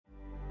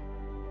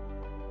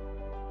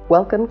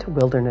Welcome to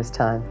Wilderness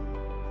Time.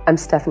 I'm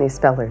Stephanie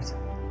Spellers,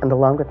 and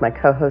along with my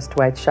co-host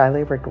Dwight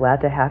Shiley, we're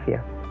glad to have you.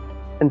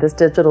 In this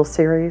digital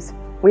series,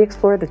 we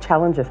explore the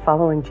challenge of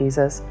following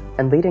Jesus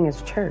and leading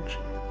his church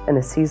in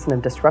a season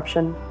of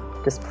disruption,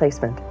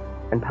 displacement,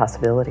 and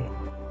possibility.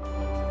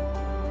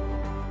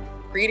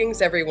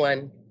 Greetings,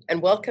 everyone,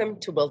 and welcome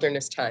to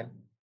Wilderness Time.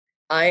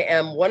 I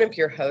am one of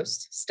your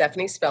hosts,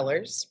 Stephanie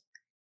Spellers,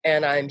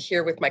 and I'm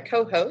here with my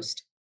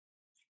co-host,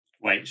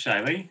 Dwight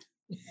Shiley.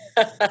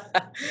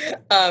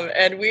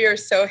 And we are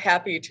so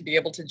happy to be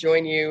able to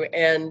join you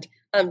and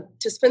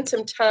to spend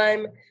some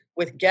time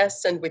with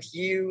guests and with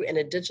you in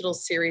a digital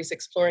series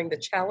exploring the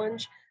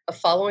challenge of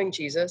following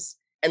Jesus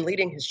and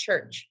leading his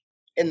church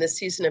in this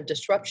season of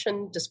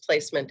disruption,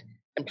 displacement,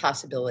 and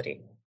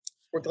possibility.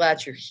 We're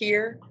glad you're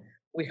here.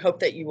 We hope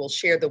that you will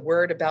share the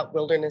word about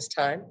Wilderness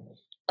Time.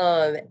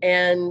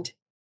 And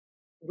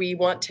we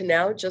want to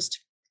now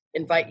just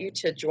invite you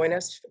to join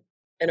us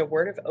in a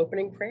word of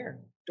opening prayer.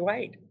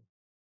 Dwight.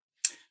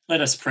 Let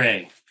us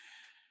pray.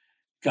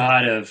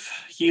 God of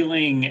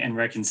healing and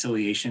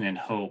reconciliation and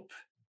hope,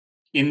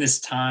 in this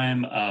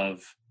time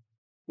of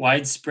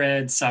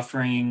widespread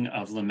suffering,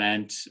 of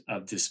lament,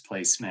 of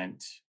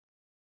displacement,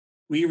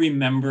 we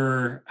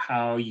remember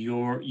how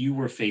you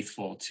were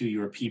faithful to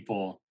your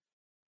people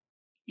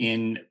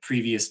in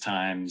previous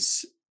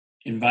times,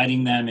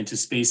 inviting them into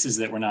spaces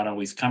that were not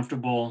always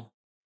comfortable,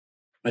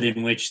 but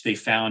in which they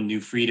found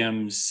new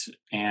freedoms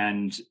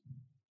and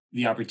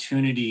the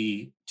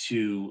opportunity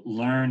to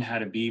learn how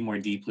to be more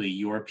deeply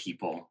your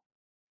people,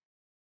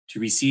 to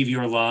receive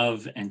your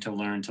love and to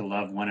learn to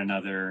love one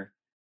another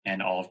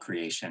and all of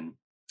creation.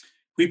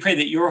 We pray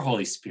that your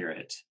Holy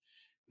Spirit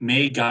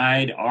may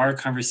guide our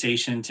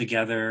conversation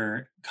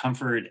together,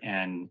 comfort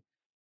and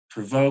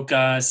provoke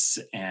us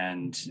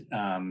and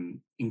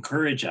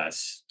encourage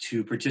us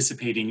to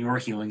participate in your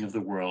healing of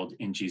the world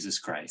in Jesus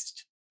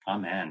Christ.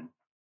 Amen.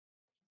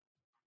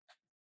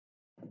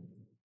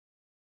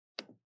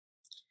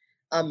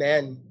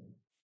 Amen.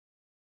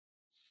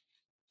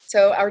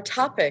 So our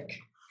topic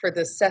for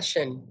this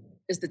session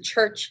is the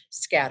church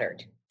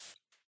scattered.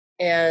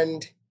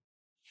 And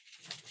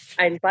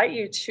I invite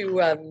you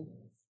to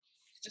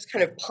just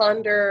kind of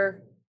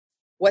ponder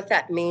what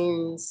that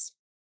means,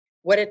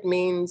 what it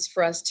means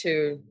for us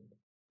to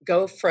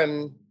go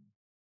from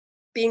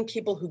being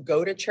people who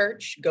go to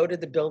church, go to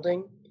the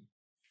building,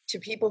 to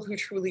people who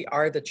truly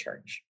are the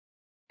church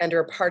and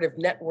are a part of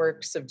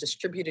networks of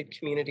distributed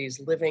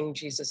communities living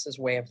Jesus's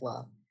way of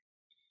love.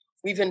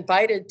 We've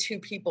invited two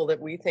people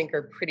that we think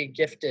are pretty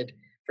gifted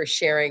for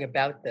sharing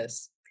about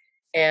this.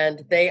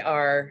 And they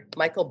are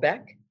Michael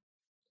Beck,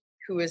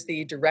 who is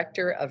the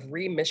director of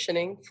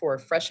remissioning for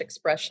Fresh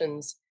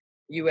Expressions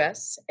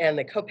US and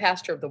the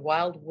co-pastor of the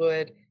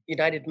Wildwood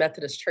United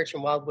Methodist Church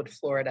in Wildwood,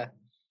 Florida.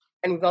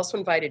 And we've also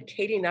invited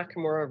Katie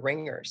Nakamura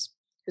Ringers,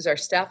 who's our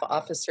staff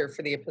officer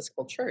for the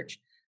Episcopal Church,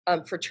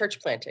 for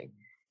church planting.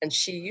 And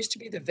she used to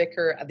be the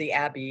vicar of the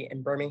Abbey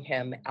in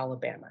Birmingham,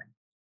 Alabama.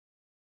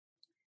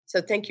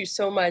 So thank you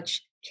so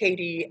much,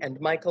 Katie and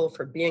Michael,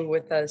 for being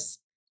with us.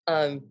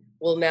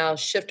 We'll now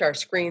shift our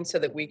screen so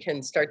that we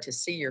can start to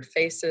see your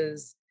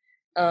faces.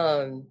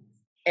 And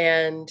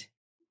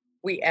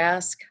we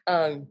ask,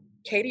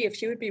 Katie,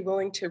 if you would be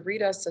willing to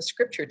read us a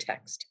scripture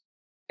text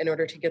in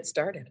order to get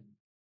started.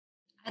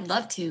 I'd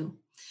love to.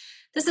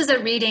 This is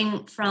a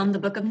reading from the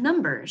book of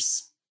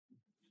Numbers.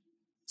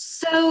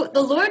 So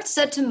the Lord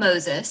said to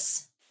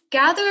Moses,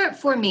 "Gather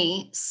for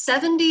me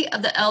 70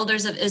 of the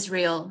elders of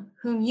Israel,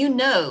 whom you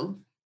know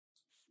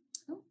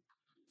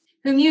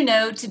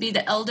to be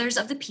the elders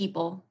of the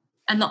people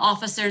and the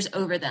officers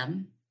over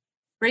them.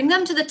 Bring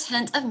them to the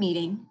tent of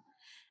meeting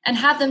and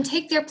have them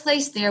take their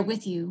place there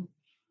with you.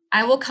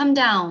 I will come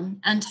down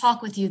and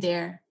talk with you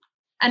there,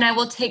 and I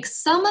will take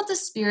some of the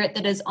spirit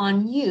that is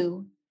on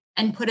you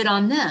and put it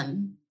on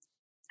them,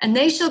 and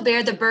they shall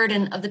bear the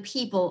burden of the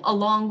people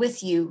along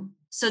with you,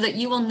 so that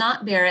you will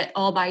not bear it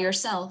all by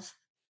yourself."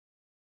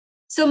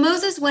 So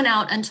Moses went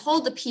out and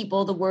told the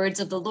people the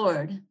words of the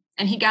Lord,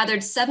 and he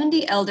gathered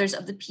 70 elders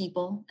of the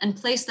people and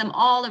placed them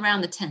all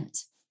around the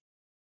tent.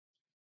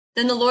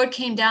 Then the Lord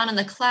came down in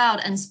the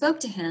cloud and spoke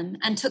to him,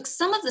 and took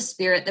some of the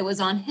spirit that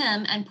was on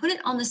him and put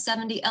it on the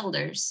 70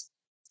 elders.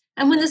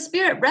 And when the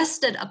spirit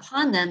rested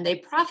upon them, they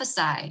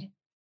prophesied,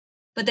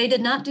 but they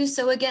did not do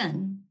so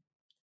again.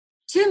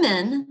 2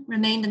 men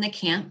remained in the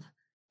camp,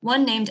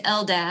 one named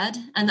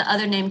Eldad and the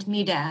other named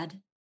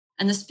Medad,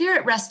 and the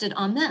spirit rested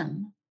on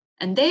them,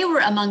 and they were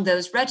among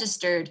those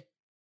registered,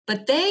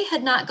 but they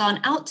had not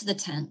gone out to the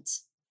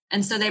tent,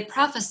 and so they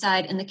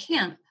prophesied in the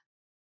camp.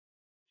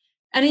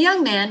 And a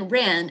young man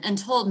ran and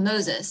told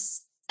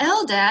Moses,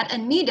 "Eldad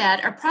and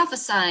Medad are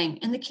prophesying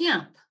in the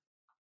camp."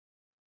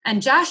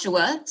 And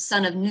Joshua,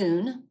 son of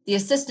Nun, the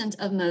assistant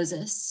of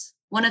Moses,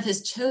 one of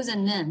his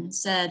chosen men,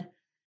 said,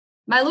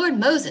 "My lord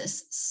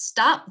Moses,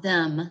 stop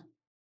them."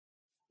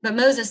 But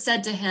Moses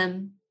said to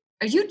him,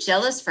 "Are you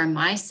jealous for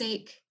my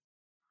sake?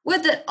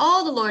 Would that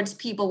all the Lord's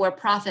people were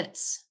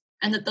prophets,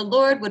 and that the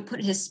Lord would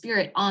put his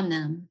spirit on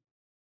them."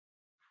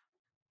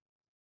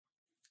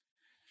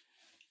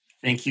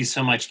 Thank you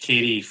so much,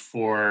 Katie,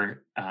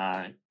 for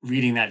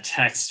reading that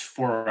text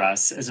for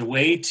us as a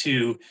way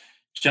to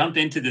jump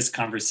into this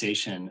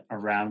conversation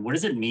around what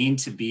does it mean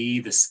to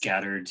be the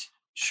scattered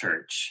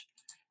church?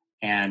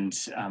 And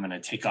I'm going to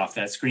take off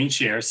that screen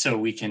share so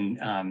we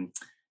can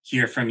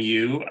hear from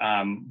you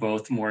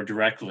both more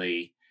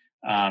directly.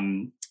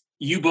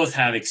 You both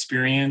have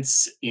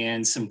experience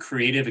in some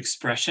creative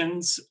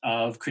expressions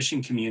of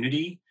Christian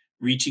community,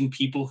 reaching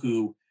people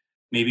who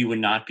maybe would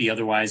not be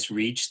otherwise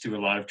reached through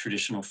a lot of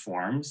traditional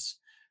forms.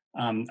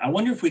 I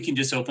wonder if we can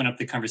just open up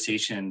the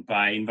conversation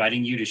by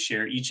inviting you to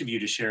share, each of you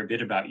to share a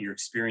bit about your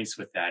experience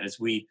with that as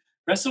we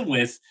wrestle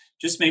with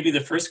just maybe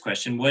the first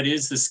question: what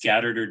is the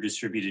scattered or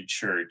distributed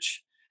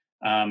church?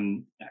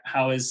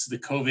 How has the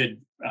COVID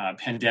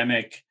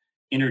pandemic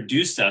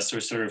introduced us,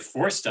 or sort of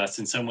forced us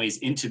in some ways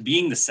into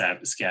being the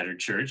scattered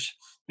church,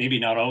 maybe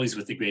not always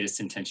with the greatest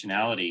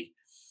intentionality?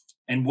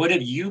 And what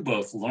have you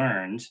both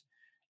learned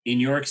in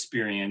your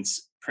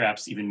experience,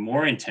 perhaps even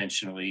more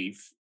intentionally,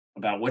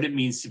 about what it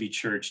means to be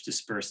church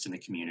dispersed in the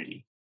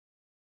community?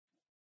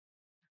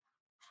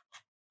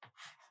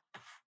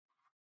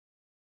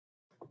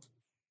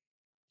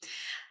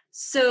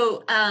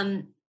 So,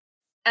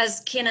 as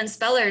Canon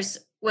Spellers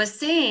was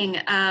saying,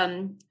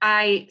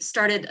 I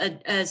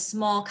started a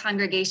small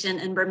congregation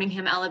in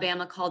Birmingham,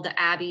 Alabama called the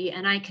Abbey,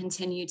 and I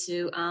continue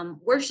to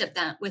worship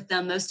with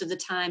them most of the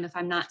time if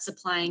I'm not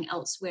supplying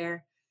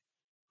elsewhere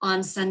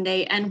on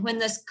Sunday. And when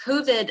this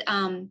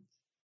COVID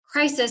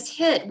crisis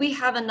hit, we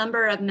have a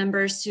number of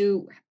members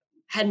who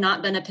had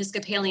not been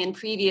Episcopalian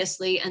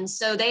previously, and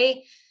so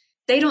they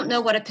don't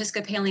know what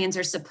Episcopalians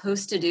are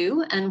supposed to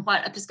do and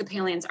what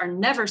Episcopalians are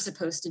never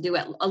supposed to do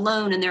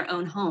alone in their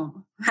own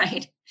home,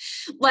 right?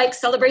 Like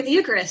celebrate the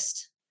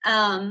Eucharist.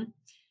 And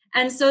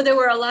so there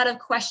were a lot of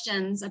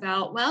questions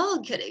about,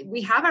 well,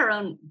 we have our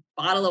own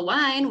bottle of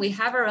wine, we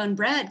have our own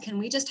bread, can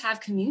we just have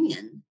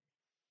communion?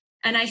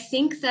 And I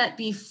think that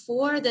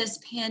before this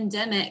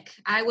pandemic,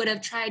 I would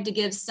have tried to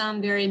give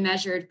some very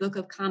measured Book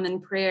of Common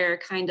Prayer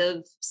kind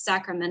of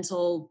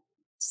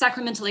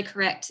sacramentally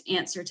correct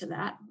answer to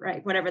that,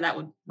 right? Whatever that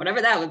would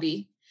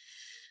be.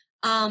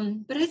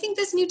 But I think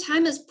this new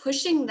time is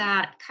pushing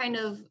that kind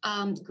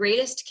of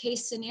greatest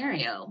case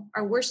scenario,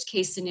 or worst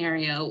case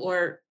scenario,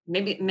 or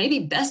maybe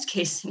best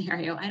case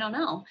scenario. I don't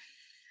know.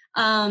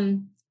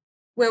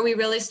 Where we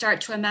really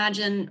start to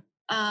imagine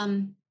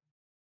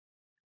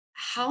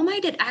how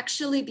might it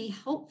actually be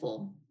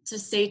helpful to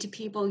say to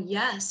people,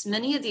 yes,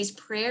 many of these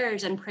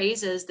prayers and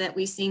praises that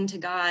we sing to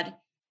God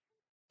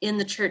in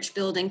the church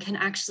building can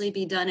actually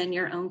be done in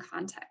your own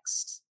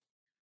context.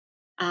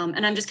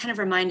 And I'm just kind of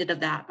reminded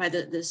of that by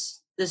this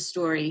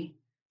story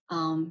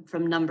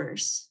from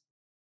Numbers.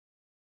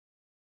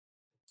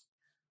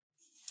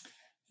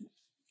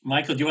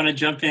 Michael, do you want to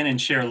jump in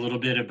and share a little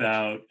bit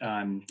about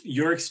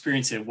your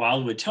experience at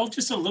Wildwood? Tell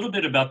just a little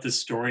bit about the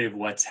story of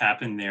what's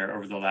happened there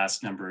over the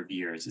last number of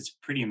years. It's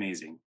pretty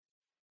amazing.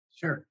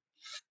 Sure.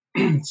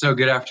 So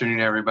good afternoon,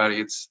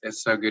 everybody. It's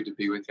so good to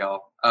be with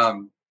y'all.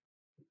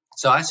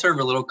 So I serve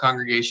a little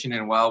congregation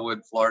in Wildwood,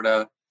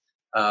 Florida,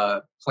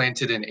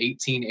 planted in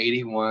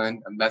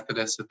 1881, a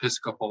Methodist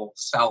Episcopal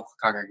South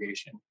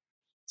congregation.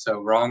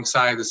 So wrong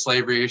side of the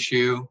slavery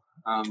issue,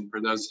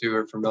 for those who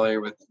are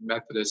familiar with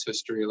Methodist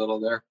history a little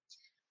there.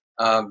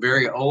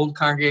 Very old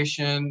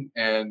congregation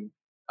and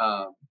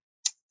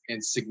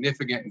in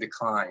significant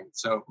decline.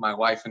 So my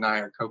wife and I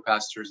are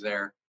co-pastors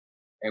there,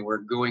 and we're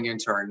going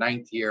into our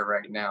 9th year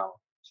right now.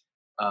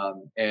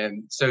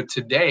 And so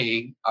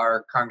today,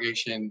 our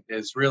congregation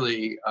is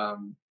really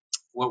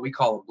what we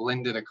call a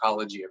blended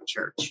ecology of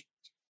church.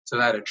 So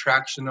that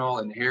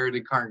attractional,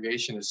 inherited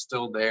congregation is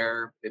still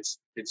there. It's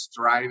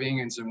thriving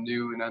in some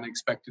new and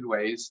unexpected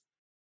ways.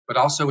 But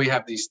also we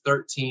have these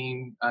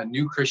 13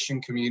 new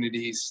Christian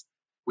communities.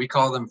 We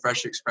call them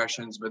fresh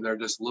expressions, but they're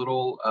just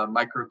little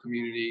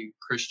micro-community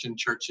Christian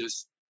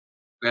churches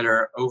that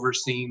are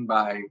overseen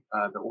by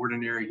the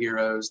ordinary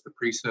heroes, the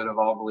priesthood of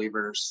all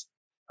believers,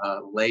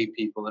 lay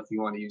people, if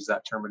you want to use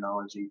that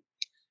terminology.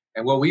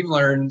 And what we've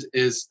learned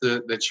is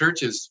the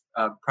church is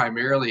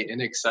primarily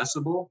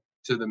inaccessible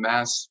to the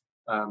mass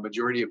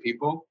majority of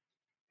people.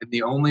 And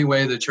the only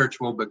way the church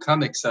will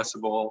become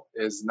accessible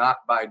is not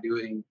by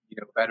doing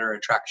better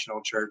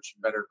attractional church,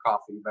 better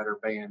coffee, better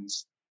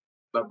bands,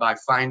 but by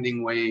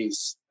finding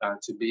ways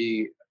to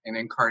be an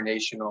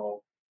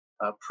incarnational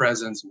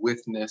presence,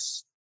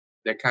 witness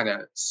that kind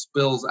of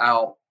spills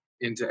out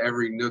into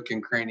every nook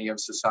and cranny of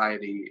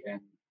society,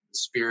 and the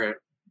spirit,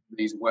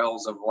 these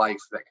wells of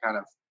life that kind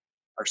of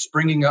are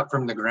springing up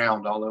from the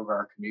ground all over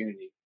our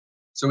community.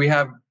 So we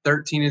have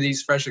 13 of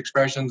these fresh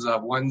expressions.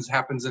 One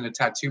happens in a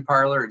tattoo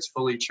parlor. It's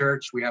fully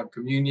church. We have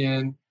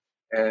communion,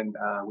 and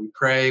we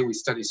pray. We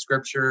study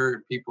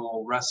scripture.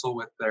 People wrestle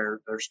with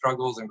their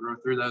struggles and grow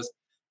through those.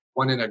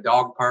 One in a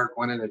dog park.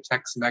 One in a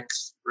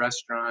Tex-Mex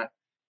restaurant.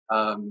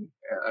 A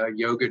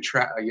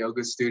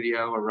yoga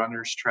studio. A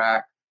runner's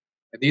track.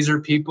 And these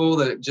are people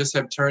that just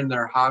have turned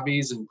their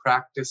hobbies and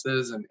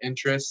practices and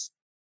interests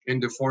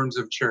into forms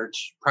of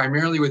church,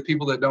 primarily with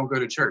people that don't go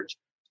to church.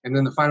 And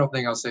then the final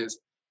thing I'll say is,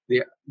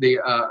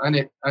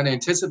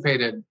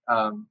 unanticipated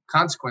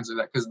consequence of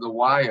that, because the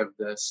why of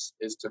this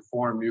is to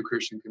form new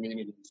Christian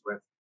communities with,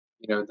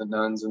 the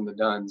nuns and the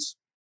duns.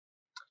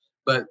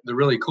 But the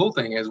really cool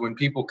thing is when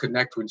people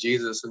connect with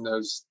Jesus in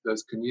those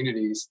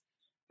communities,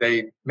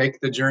 they make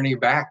the journey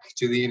back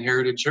to the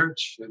inherited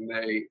church, and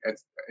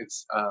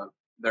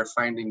they're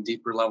finding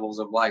deeper levels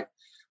of life.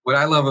 What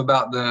I love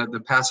about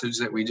the passage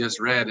that we just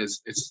read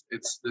is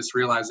it's this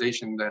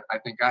realization that I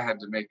think I had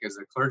to make as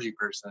a clergy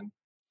person,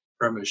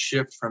 from a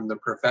shift from the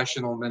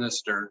professional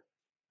minister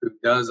who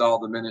does all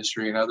the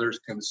ministry and others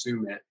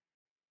consume it,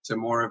 to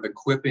more of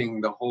equipping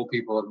the whole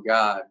people of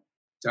God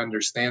to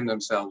understand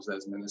themselves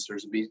as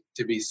ministers,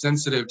 to be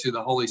sensitive to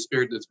the Holy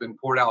Spirit that's been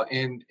poured out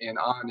in and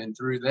on and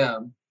through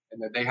them,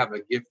 and that they have a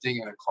gifting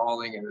and a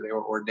calling, and that they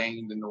were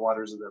ordained in the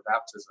waters of their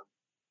baptism,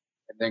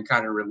 and then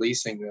kind of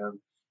releasing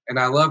them. And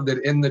I love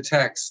that in the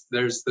text,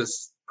 there's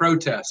this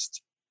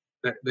protest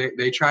that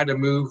they try to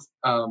move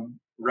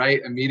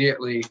right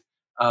immediately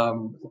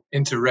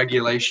into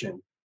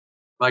regulation.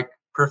 Like,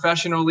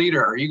 professional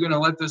leader, are you going to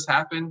let this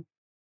happen?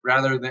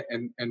 Rather than,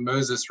 and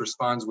Moses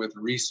responds with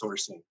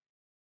resourcing.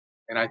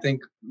 And I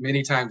think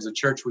many times the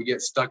church, we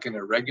get stuck in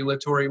a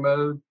regulatory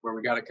mode where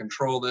we got to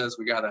control this.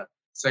 We got to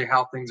say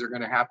how things are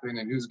going to happen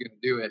and who's going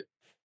to do it.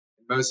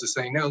 And Moses is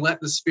saying, no, let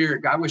the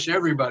Spirit. I wish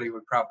everybody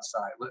would prophesy.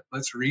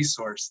 Let's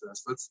resource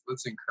this.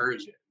 Let's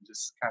encourage it and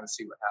just kind of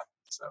see what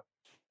happens. So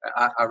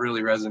I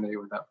really resonate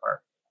with that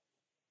part.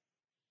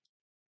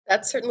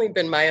 That's certainly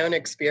been my own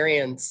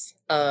experience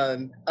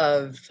of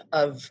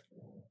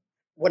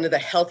one of the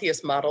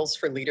healthiest models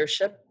for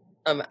leadership.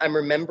 I'm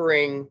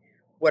remembering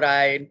what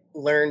I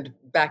learned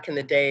back in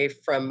the day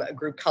from a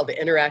group called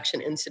the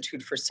Interaction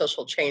Institute for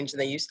Social Change, and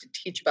they used to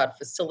teach about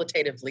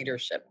facilitative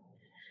leadership.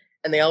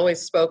 And they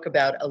always spoke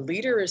about a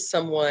leader is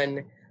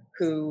someone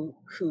who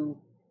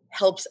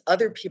helps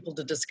other people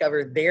to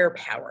discover their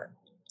power,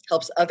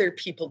 helps other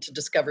people to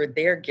discover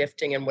their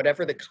gifting and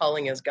whatever the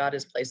calling is God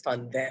has placed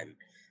on them.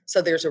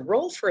 So there's a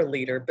role for a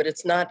leader, but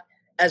it's not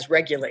as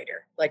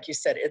regulator. Like you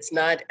said, it's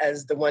not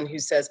as the one who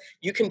says,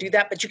 you can do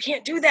that, but you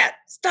can't do that.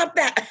 Stop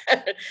that.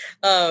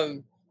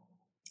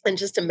 And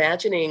just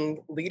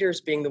imagining leaders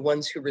being the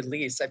ones who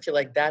release, I feel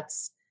like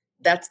that's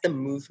the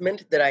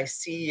movement that I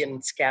see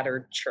in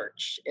scattered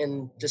church,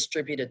 in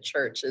distributed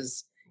church,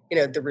 is,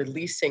 the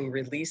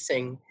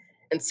releasing.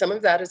 And some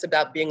of that is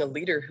about being a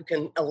leader who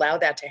can allow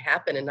that to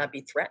happen and not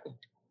be threatened.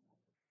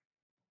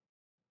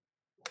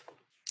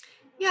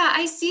 Yeah,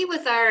 I see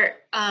with our,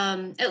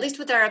 at least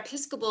with our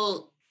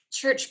Episcopal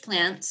church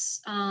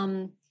plants,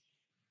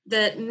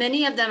 that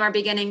many of them are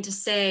beginning to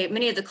say,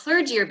 many of the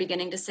clergy are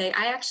beginning to say,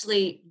 I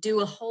actually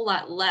do a whole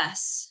lot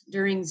less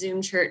during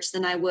Zoom church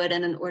than I would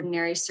in an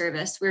ordinary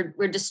service.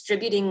 We're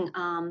distributing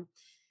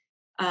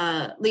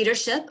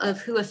leadership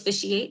of who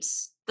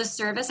officiates the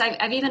service.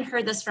 I've even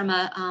heard this from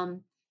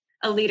a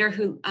leader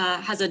who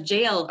has a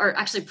jail, or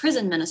actually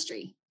prison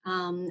ministry.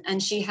 And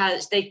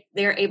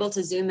they're able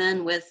to Zoom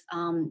in with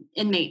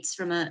inmates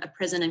from a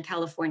prison in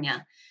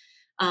California,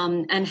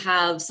 and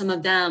have some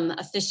of them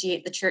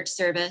officiate the church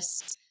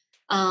service.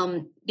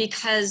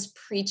 Because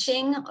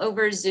preaching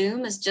over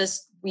Zoom is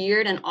just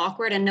weird and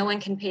awkward, and no one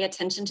can pay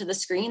attention to the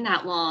screen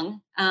that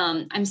long.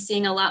 I'm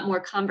seeing a lot more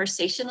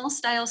conversational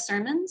style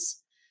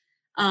sermons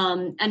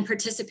and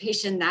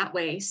participation that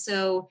way.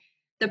 So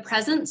the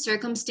present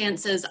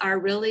circumstances are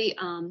really,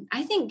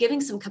 I think, giving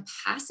some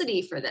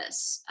capacity for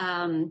this.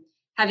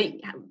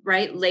 Having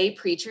lay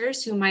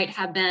preachers who might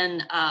have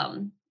been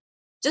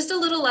just a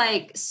little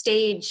like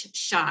stage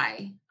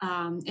shy,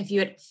 if you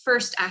had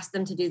first asked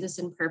them to do this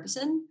in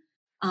person,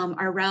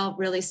 are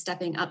really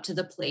stepping up to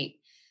the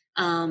plate.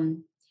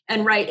 And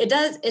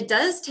it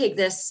does take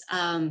this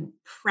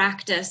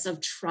practice of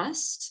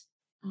trust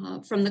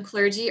from the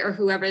clergy or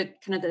whoever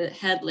kind of the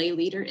head lay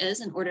leader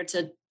is, in order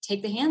to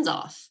take the hands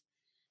off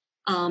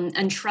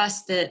and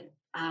trust that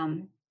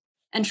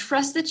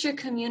your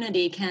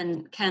community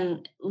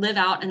can live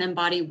out and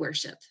embody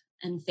worship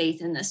and faith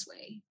in this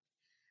way.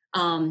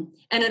 And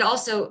it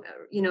also,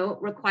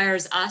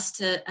 requires us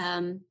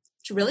to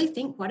really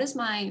think, what is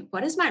my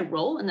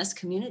role in this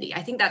community?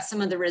 I think that's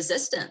some of the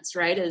resistance,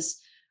 right? Is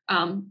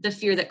the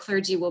fear that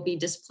clergy will be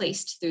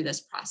displaced through this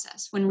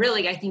process, when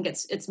really I think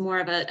it's more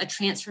of a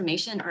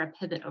transformation or a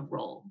pivot of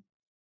role.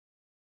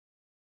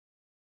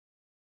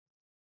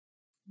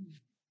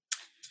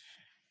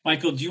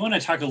 Michael, do you want to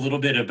talk a little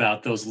bit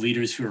about those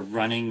leaders who are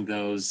running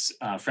those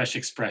fresh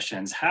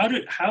expressions?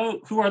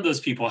 Who are those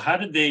people? How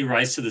did they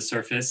rise to the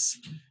surface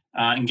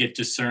and get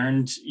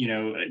discerned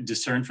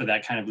for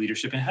that kind of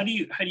leadership? And how do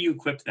you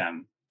equip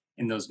them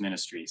in those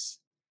ministries?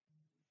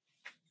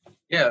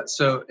 Yeah,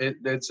 so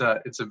it's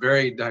a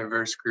very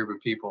diverse group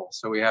of people.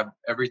 So we have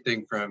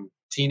everything from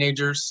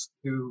teenagers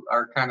who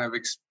are kind of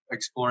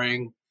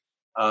exploring,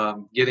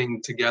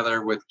 getting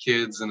together with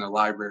kids in a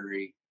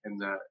library in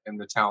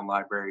the town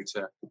library,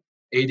 to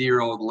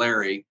 80-year-old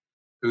Larry,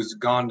 who's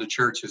gone to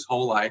church his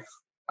whole life,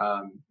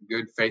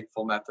 good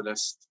faithful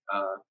Methodist,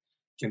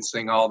 can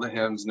sing all the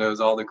hymns, knows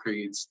all the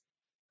creeds,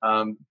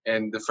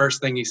 And the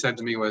first thing he said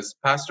to me was,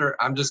 Pastor,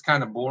 I'm just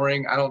kind of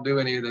boring. I don't do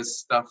any of this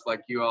stuff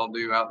like you all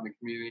do out in the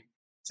community.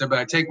 So, but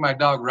I take my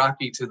dog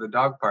Rocky to the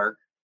dog park.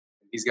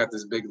 He's got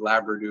this big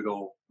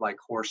Labradoodle like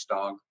horse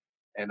dog.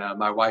 And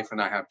my wife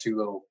and I have 2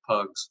 little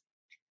pugs.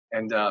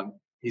 And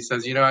he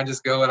says, I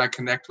just go and I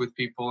connect with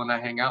people and I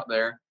hang out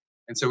there.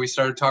 And so we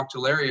started to talk to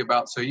Larry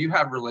about, so you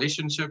have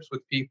relationships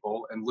with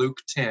people. In Luke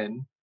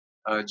 10,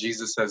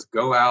 Jesus says,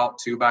 go out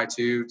 2 by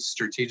 2,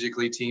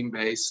 strategically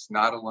team-based,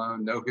 not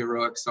alone, no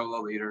heroic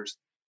solo leaders.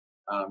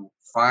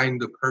 Find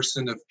the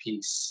person of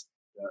peace.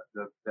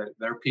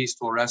 Their peace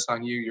will rest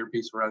on you, your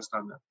peace will rest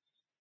on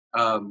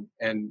them.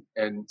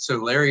 And so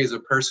Larry is a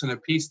person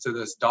of peace to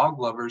this dog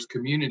lovers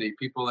community,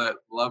 people that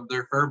love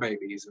their fur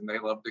babies and they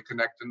love to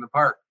connect in the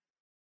park.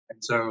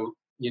 And so,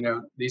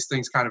 these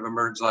things kind of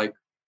emerge, like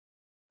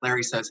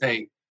Larry says,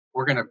 hey,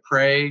 we're going to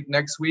pray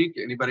next week.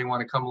 Anybody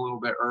want to come a little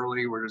bit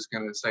early? We're just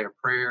going to say a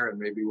prayer and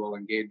maybe we'll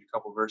engage a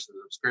couple verses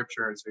of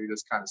scripture. And so you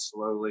just kind of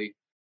slowly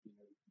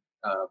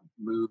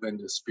move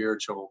into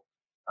spiritual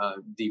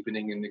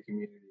deepening in the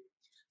community.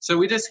 So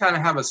we just kind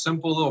of have a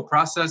simple little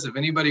process. If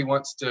anybody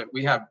wants to,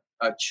 we have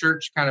a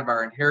church, kind of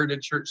our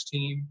inherited church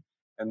team,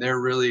 and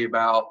they're really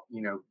about,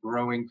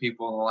 growing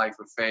people in the life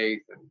of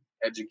faith and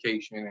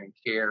education and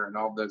care and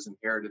all those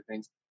inherited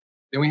things.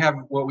 Then we have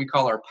what we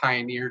call our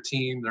pioneer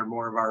team. They're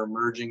more of our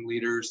emerging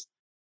leaders,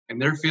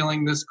 and they're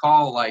feeling this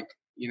call like,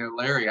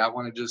 Larry, I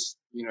want to just,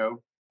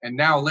 and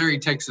now Larry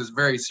takes this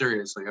very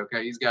seriously.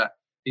 Okay.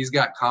 He's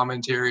got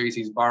commentaries.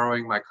 He's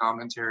borrowing my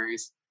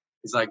commentaries.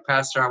 He's like,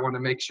 Pastor, I want to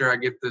make sure I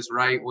get this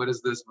right. What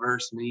does this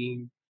verse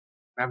mean?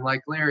 And I'm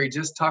like, Larry,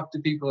 just talk to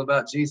people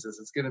about Jesus.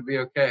 It's going to be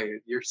okay.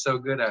 You're so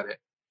good at it.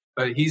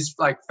 But he's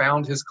like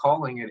found his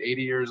calling at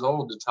 80 years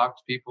old to talk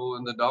to people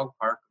in the dog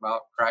park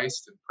about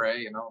Christ and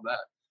pray and all that.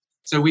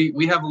 So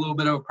we have a little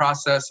bit of a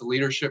process, a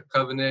leadership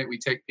covenant. We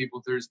take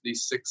people through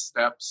these 6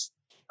 steps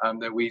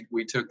that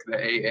we took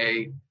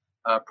the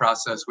AA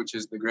process, which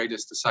is the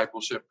greatest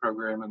discipleship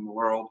program in the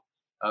world,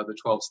 the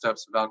 12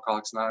 steps of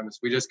Alcoholics Anonymous.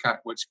 We just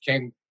which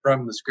came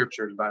from the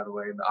scriptures, by the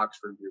way, in the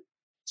Oxford group.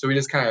 So we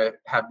just kind of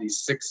have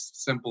these 6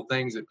 simple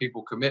things that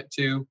people commit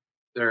to.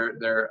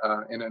 They're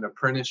in an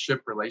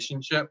apprenticeship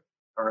relationship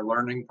or a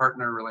learning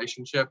partner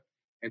relationship,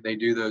 and they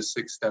do those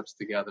 6 steps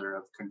together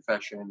of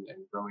confession and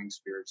growing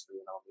spiritually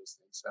and all those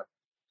things. So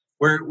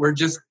we're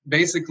just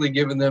basically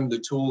giving them the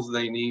tools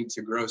they need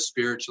to grow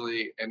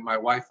spiritually, and my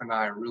wife and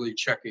I are really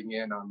checking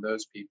in on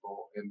those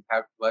people and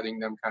letting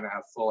them kind of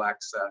have full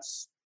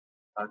access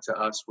to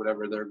us,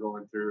 whatever they're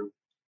going through,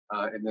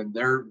 and then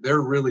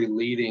they're really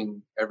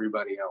leading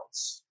everybody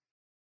else.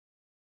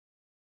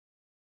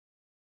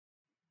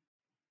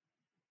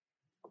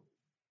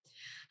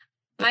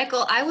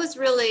 Michael, I was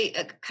really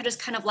just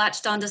kind of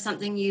latched onto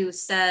something you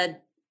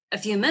said a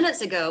few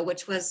minutes ago,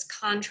 which was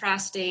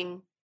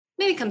contrasting,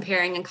 maybe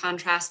comparing and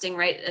contrasting,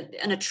 right?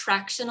 An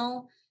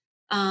attractional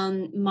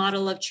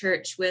model of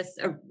church with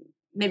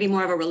maybe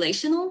more of a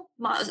relational,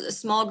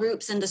 small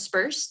groups and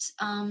dispersed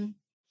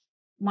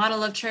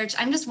model of church.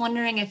 I'm just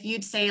wondering if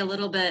you'd say a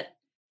little bit,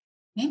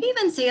 maybe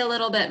even say a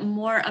little bit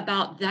more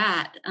about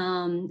that.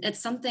 It's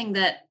something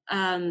that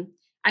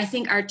I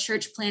think our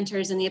church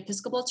planters in the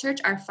Episcopal Church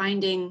are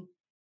finding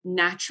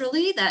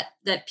naturally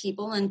that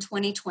people in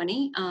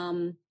 2020,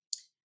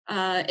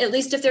 at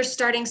least if they're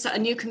starting a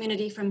new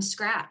community from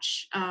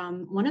scratch,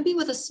 want to be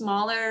with a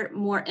smaller,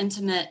 more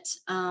intimate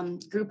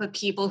group of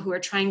people who are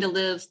trying to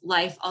live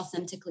life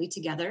authentically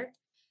together.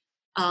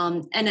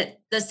 And at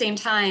the same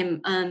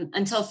time,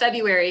 until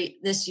February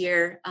this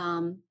year,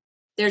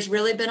 there's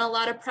really been a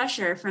lot of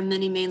pressure from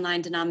many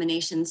mainline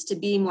denominations to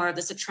be more of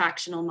this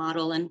attractional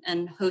model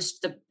and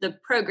host the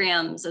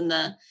programs and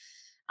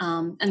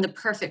the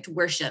perfect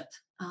worship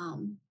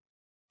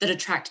that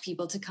attract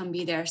people to come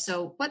be there.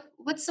 So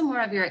what's some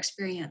more of your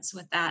experience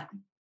with that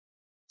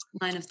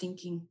line of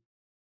thinking?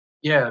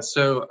 Yeah,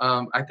 so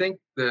I think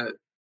the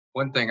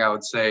one thing I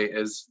would say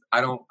is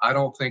I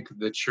don't think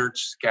the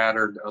church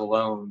scattered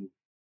alone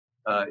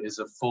is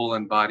a full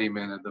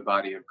embodiment of the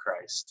body of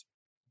Christ.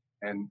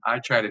 And I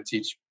try to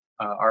teach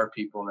our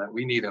people that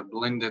we need a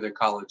blended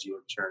ecology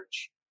of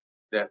church,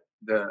 that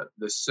the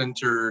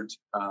centered,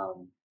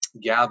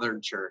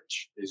 gathered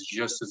church is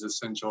just as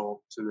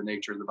essential to the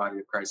nature of the body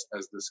of Christ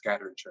as the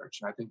scattered church.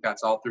 And I think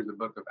that's all through the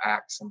book of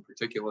Acts, and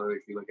particularly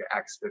if you look at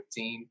Acts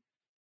 15,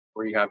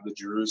 where you have the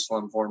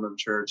Jerusalem form of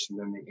church and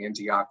then the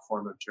Antioch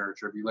form of church.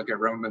 Or if you look at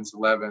Romans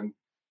 11,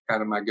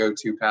 kind of my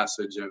go-to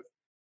passage of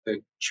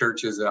the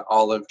church is an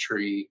olive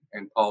tree,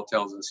 and Paul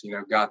tells us,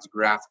 God's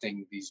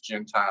grafting these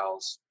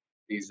Gentiles,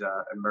 these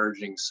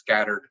emerging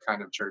scattered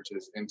kind of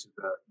churches into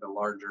the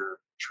larger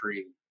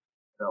tree,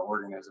 the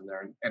organism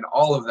there. And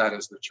all of that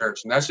is the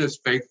church. And that's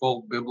just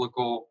faithful,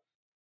 biblical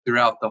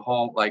throughout the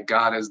whole, like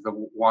God is the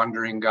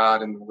wandering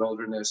God in the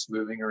wilderness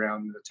moving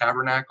around the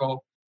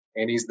tabernacle.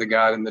 And he's the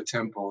God in the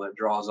temple that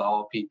draws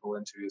all people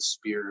into his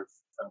sphere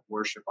of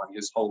worship on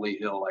his holy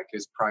hill, like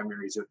his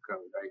primary zip code,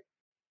 right?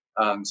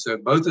 So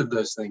both of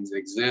those things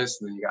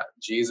exist. And then you got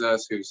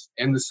Jesus, who's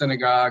in the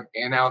synagogue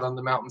and out on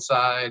the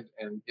mountainside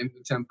and in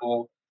the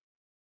temple.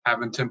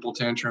 having temple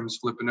tantrums,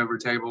 flipping over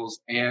tables,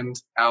 and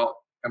out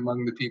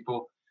among the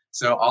people.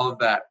 So all of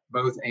that,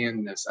 both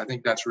andness, I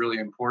think that's really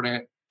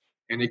important,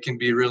 and it can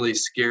be really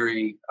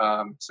scary.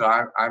 So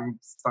I'm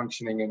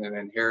functioning in an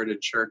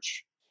inherited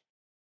church.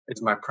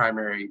 It's my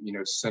primary,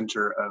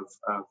 center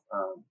of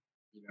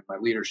my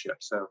leadership.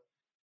 So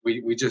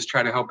we just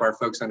try to help our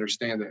folks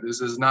understand that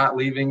this is not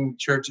leaving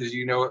church as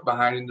you know it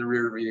behind in the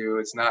rear view.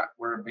 It's not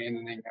we're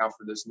abandoning now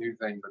for this new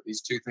thing, but these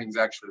two things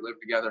actually live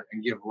together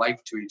and give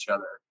life to each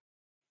other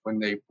when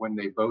they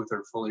both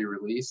are fully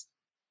released.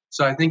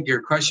 So I think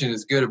your question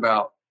is good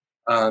about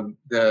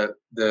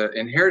the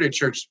inherited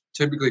church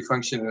typically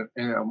function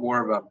in a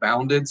more of a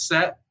bounded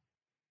set.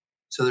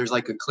 So there's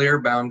like a clear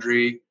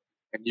boundary,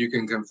 and you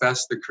can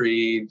confess the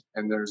creed,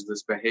 and there's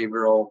this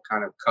behavioral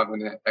kind of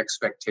covenant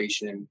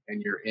expectation,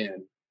 and you're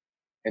in.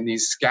 And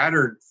these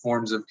scattered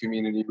forms of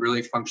community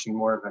really function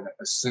more of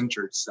a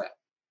centered set.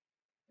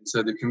 And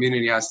so the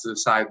community has to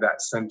decide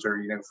that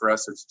center. For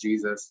us, it's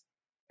Jesus.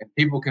 And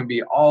people can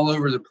be all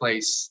over the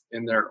place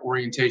in their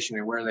orientation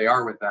and where they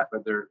are with that,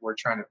 but we're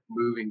trying to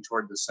moving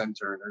toward the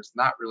center, and there's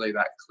not really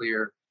that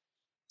clear.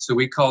 So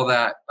we call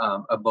that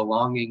a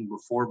belonging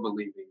before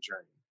believing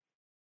journey.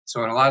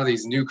 So in a lot of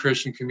these new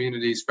Christian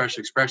communities, Fresh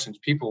Expressions,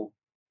 people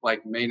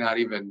may not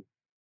even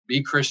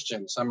be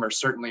Christian. Some are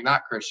certainly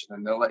not Christian,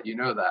 and they'll let you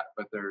know that,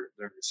 but they're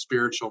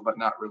spiritual but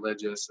not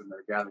religious, and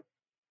they're gathered.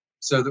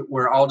 So that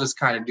we're all just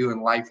kind of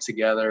doing life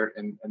together,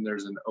 and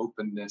there's an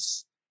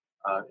openness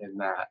in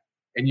that.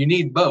 And you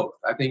need both.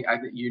 I think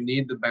you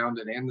need the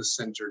bounded and the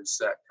centered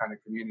set kind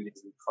of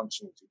communities and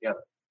functioning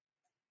together.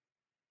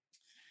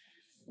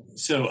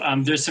 So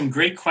there's some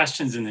great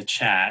questions in the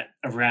chat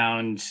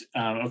around,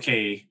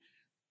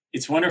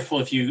 it's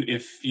wonderful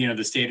if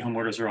the stay-at-home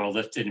orders are all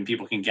lifted and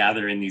people can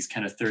gather in these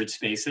kind of third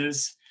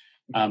spaces.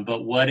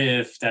 But what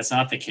if that's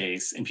not the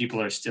case and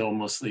people are still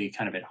mostly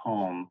kind of at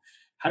home?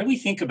 How do we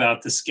think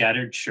about the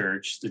scattered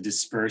church, the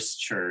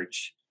dispersed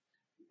church,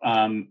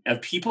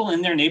 of people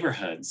in their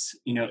neighborhoods,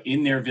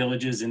 in their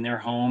villages, in their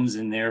homes,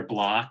 in their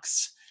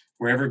blocks,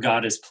 wherever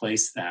God has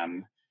placed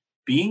them,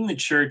 being the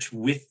church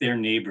with their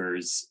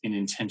neighbors in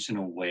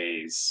intentional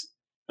ways?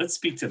 Let's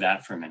speak to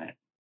that for a minute.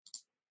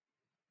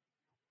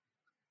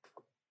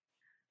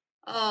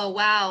 Oh,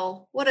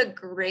 wow. What a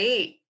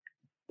great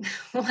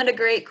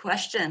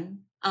question.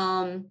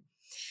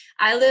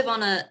 I live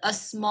on a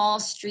small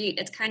street.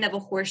 It's kind of a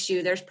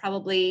horseshoe. There's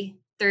probably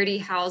 30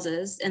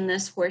 houses in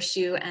this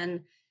horseshoe.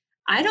 And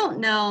I don't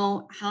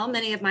know how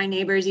many of my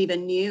neighbors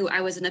even knew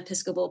I was an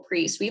Episcopal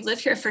priest. We've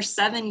lived here for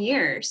 7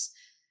 years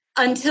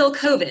until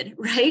COVID,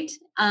 right?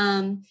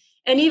 And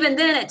even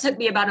then it took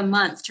me about a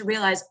month to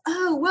realize,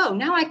 oh, whoa,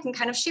 now I can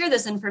kind of share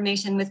this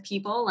information with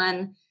people,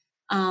 and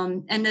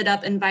ended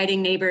up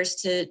inviting neighbors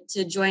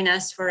to join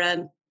us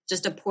for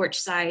just a porch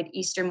side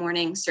Easter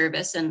morning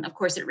service. And of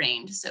course it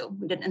rained, so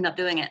we didn't end up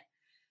doing it.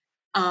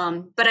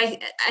 But I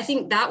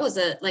think that was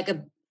a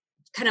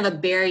kind of a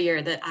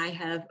barrier that I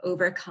have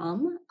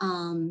overcome.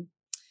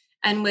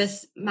 And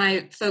with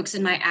my folks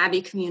in my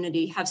Abbey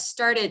community have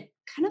started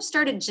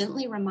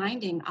gently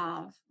reminding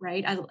of,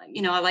 right? I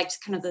liked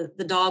kind of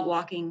the dog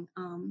walking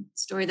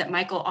story that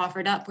Michael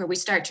offered up, where we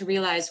start to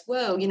realize,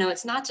 whoa,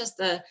 it's not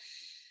just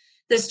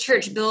this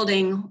church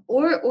building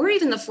or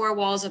even the four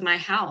walls of my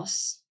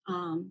house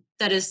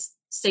that is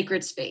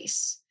sacred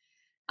space.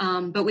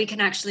 But we can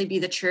actually be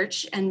the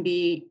church and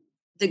be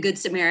the good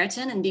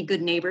Samaritan and be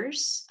good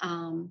neighbors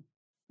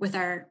with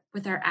our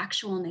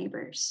actual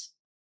neighbors,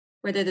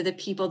 whether they're the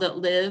people that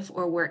live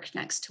or work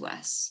next to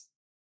us.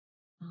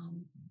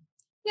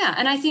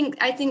 And I think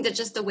that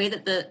just the way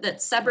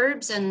that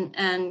suburbs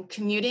and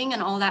commuting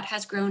and all that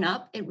has grown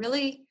up, it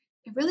really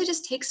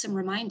just takes some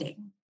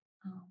reminding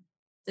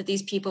that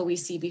these people we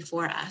see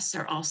before us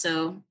are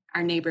also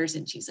our neighbors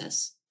in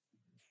Jesus.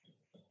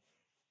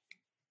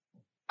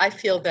 I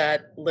feel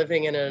that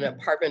living in an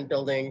apartment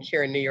building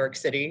here in New York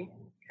City,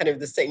 kind of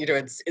the same,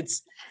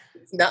 it's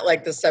not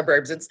like the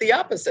suburbs, it's the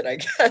opposite, I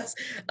guess.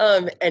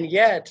 And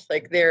yet,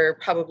 there are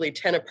probably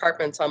 10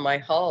 apartments on my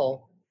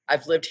hall.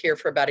 I've lived here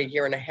for about 1.5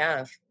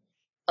 years.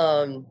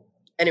 And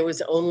it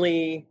was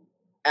only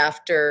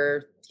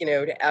after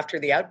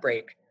the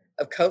outbreak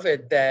of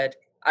COVID that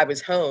I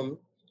was home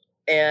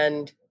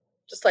and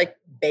just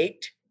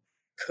baked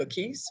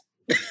cookies.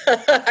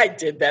 I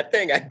did that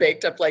thing. I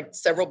baked up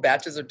several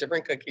batches of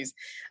different cookies,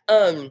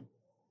 and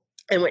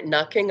went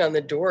knocking on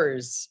the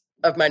doors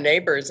of my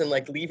neighbors and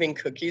leaving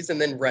cookies and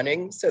then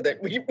running so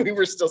that we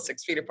were still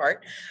 6 feet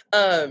apart.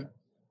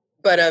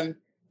 But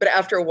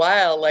after a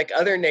while,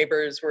 other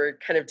neighbors were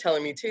kind of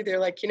telling me too, they're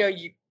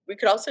we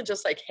could also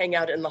just hang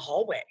out in the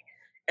hallway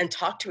and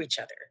talk to each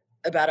other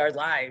about our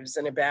lives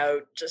and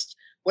about just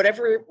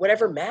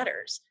whatever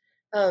matters.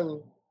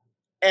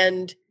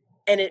 And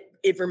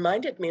it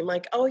reminded me,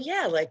 oh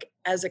yeah,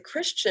 as a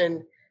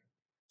Christian,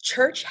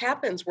 church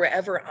happens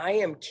wherever I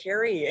am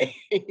carrying,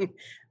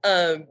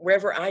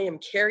 wherever I am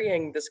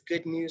carrying this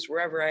good news,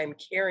 wherever I am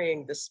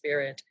carrying the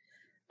Spirit.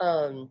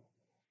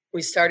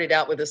 We started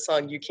out with a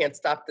song, "You Can't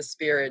Stop the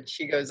Spirit."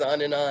 She goes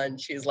on and on.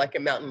 She's like a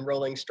mountain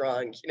rolling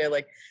strong. You know,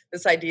 like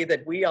this idea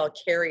that we all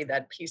carry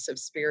that piece of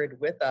spirit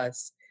with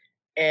us,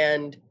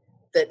 and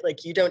that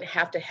like you don't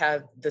have to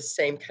have the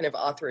same kind of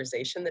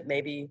authorization that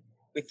maybe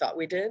we thought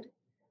we did,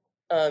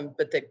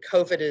 but that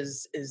COVID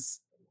is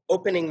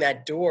opening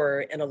that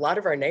door, and a lot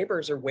of our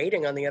neighbors are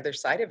waiting on the other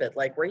side of it.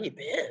 Like, where you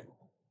been?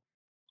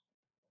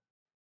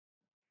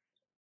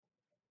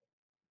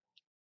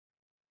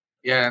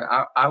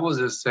 Yeah, I will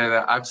just say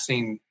that I've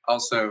seen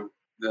also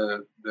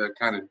the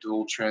kind of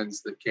dual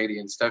trends that Katie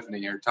and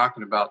Stephanie are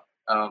talking about.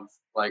 Of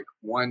like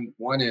one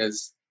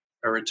is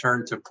a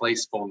return to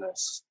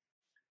placefulness,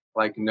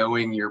 like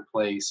knowing your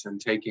place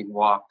and taking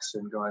walks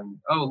and going,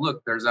 oh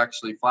look, there's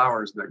actually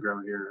flowers that grow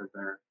here.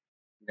 They're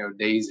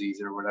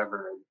daisies or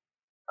whatever. And,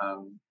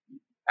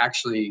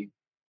 actually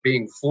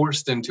being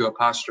forced into a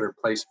posture of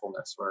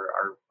placefulness, where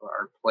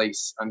our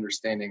place,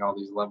 understanding all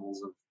these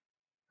levels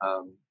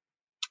of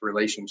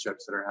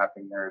relationships that are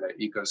happening there at an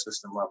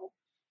ecosystem level.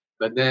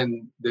 But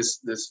then this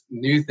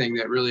new thing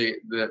that really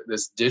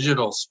this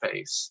digital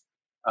space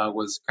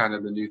was kind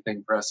of the new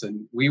thing for us,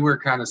 and we were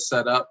kind of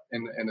set up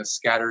in a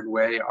scattered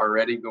way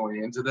already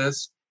going into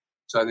this.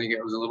 So I think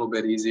it was a little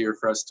bit easier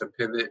for us to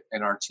pivot,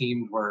 and our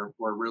teams were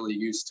really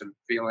used to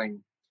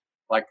feeling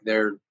like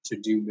they're to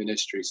do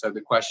ministry. So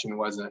the question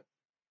wasn't,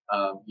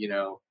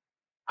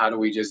 how do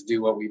we just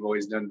do what we've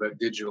always done, but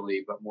digitally,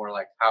 but more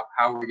like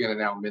how are we going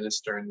to now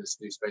minister in this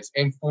new space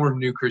and form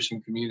new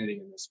Christian community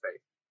in this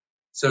space?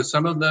 So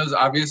some of those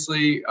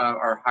obviously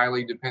are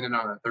highly dependent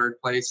on a third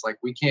place. Like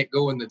we can't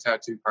go in the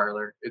tattoo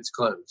parlor; it's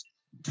closed.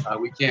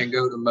 We can't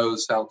go to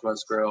Moe's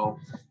Southwest Grill;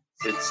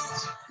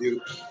 it's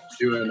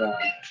doing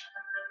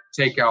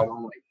takeout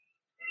only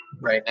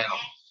right now.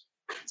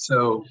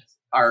 So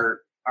our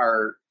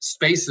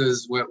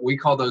spaces, what we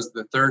call those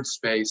the third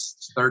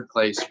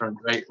place from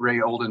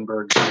Ray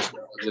Oldenburg,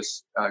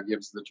 just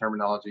gives the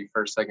terminology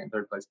first, second,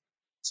 third place.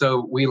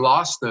 So we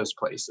lost those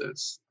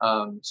places.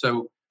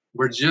 So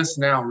we're just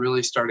now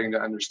really starting to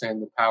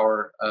understand the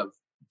power of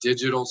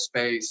digital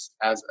space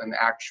as an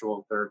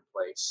actual third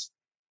place.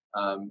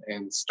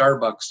 And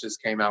Starbucks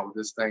just came out with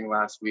this thing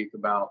last week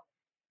about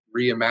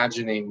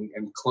reimagining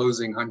and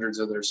closing hundreds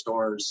of their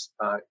stores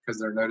because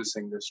they're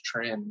noticing this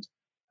trend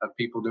of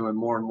people doing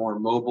more and more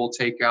mobile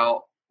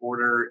takeout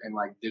order and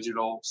like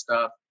digital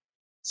stuff.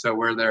 So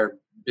where their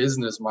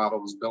business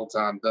model was built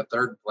on the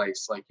third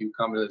place, like you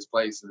come to this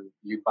place and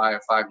you buy a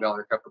 $5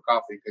 cup of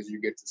coffee because you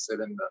get to sit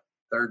in the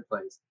third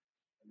place.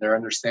 And they're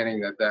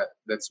understanding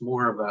that's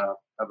more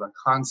of a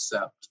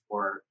concept,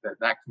 or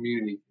that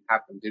community can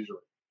happen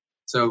digitally.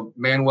 So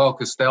Manuel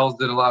Castells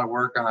did a lot of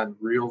work on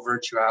real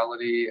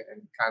virtuality and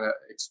kind of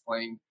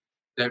explained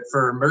that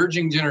for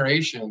emerging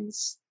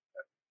generations,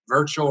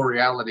 virtual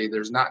reality,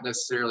 there's not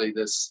necessarily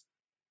this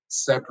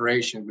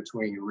separation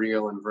between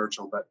real and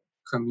virtual, but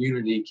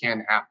community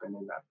can happen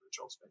in that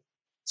virtual space.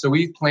 So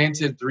we've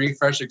planted 3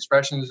 fresh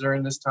expressions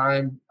during this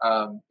time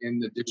in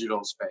the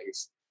digital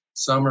space.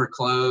 Some are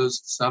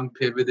closed, some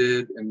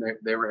pivoted, and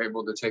they were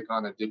able to take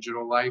on a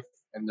digital life,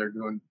 and they're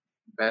doing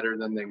better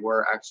than they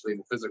were actually in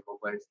the physical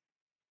place.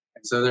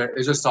 And so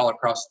it's just all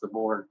across the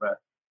board. But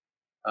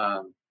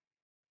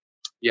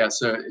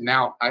so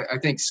now I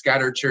think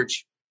scattered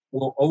church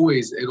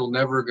it'll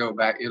never go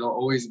back. It'll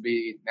always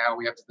be, now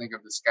we have to think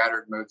of the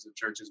scattered modes of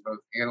church as both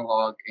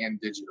analog and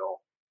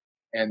digital,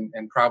 and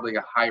probably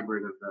a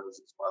hybrid of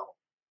those as well.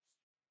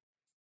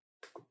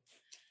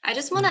 I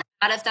just want to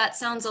add, if that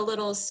sounds a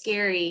little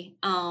scary,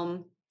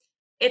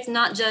 it's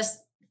not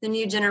just the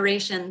new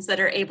generations that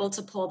are able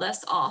to pull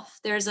this off.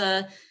 There's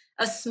a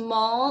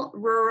small,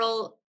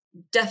 rural,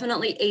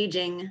 definitely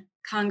aging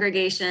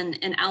congregation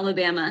in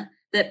Alabama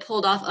that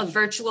pulled off a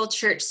virtual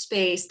church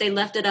space. They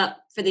left it up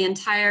for the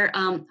entire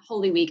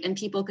Holy Week, and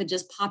people could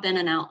just pop in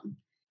and out.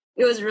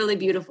 It was really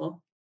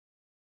beautiful.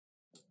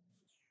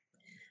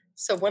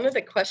 So one of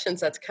the questions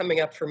that's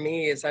coming up for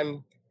me as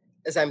I'm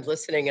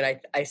listening, and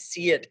I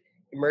see it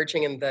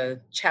emerging in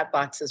the chat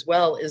box as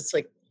well, is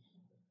like,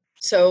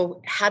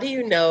 so how do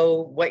you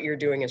know what you're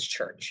doing as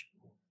church?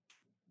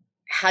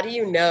 How do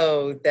you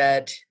know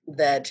that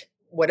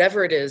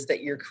whatever it is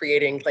that you're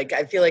creating, like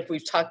I feel like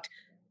we've talked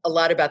a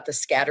lot about the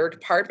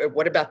scattered part, but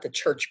what about the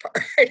church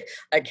part?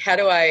 Like how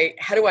do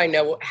I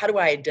know, how do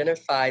I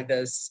identify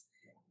this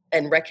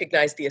and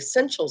recognize the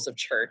essentials of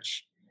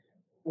church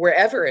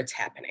wherever it's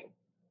happening?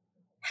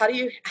 How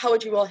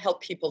would you all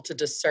help people to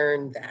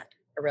discern that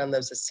around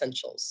those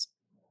essentials?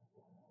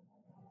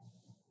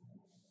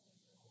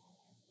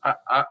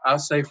 I'll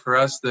say for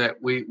us that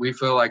we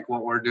feel like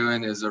what we're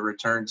doing is a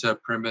return to a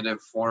primitive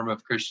form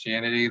of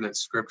Christianity that's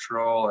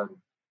scriptural. And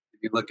if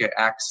you look at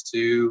Acts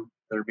 2,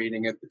 they're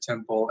meeting at the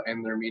temple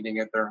and they're meeting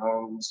at their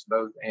homes,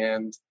 both.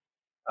 And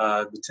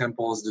the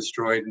temple is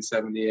destroyed in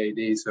 70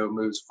 AD, so it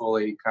moves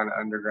fully kind of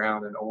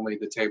underground, and only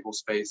the table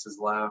space is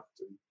left.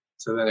 And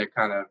so then it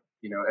kind of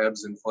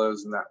ebbs and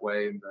flows in that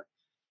way, and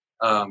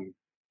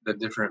the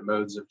different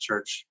modes of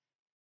church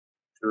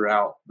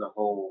throughout the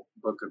whole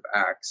book of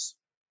Acts.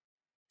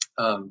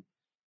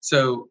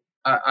 So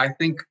I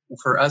think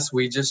for us,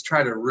 we just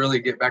try to really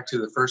get back to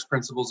the first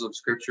principles of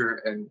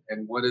Scripture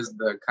and what is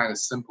the kind of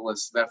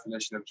simplest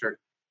definition of church.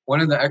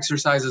 One of the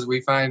exercises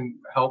we find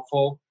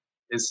helpful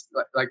is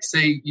like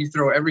say you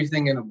throw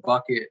everything in a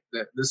bucket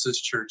that this is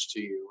church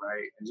to you,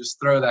 right? And just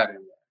throw that in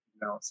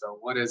there. So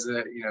what is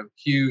it?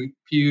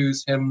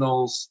 Pews,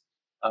 hymnals,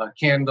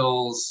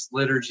 candles,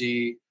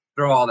 liturgy,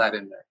 throw all that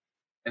in there.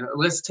 And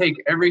let's take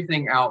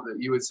everything out that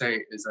you would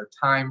say is a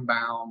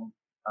time-bound,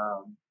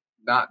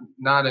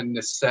 not a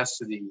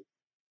necessity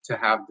to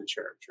have the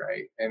church,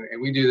 right? And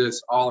we do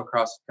this all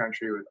across the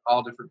country with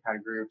all different kind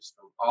of groups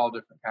from all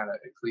different kind of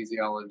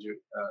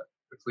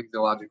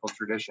ecclesiological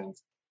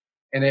traditions.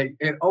 And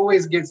it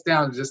always gets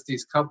down to just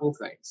these couple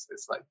things.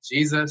 It's like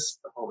Jesus,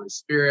 the Holy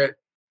Spirit,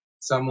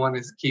 someone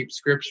is keep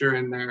Scripture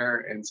in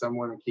there, and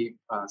someone to keep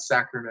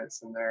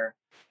sacraments in there,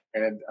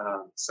 and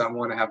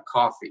someone to have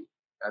coffee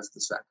as the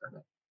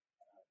sacrament.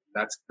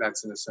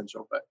 That's an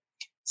essential. But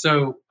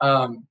so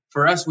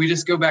for us, we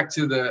just go back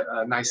to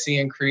the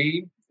Nicene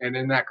Creed, and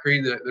in that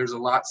creed, there's a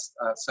lot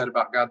said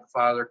about God the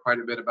Father, quite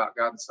a bit about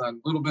God the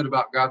Son, a little bit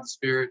about God the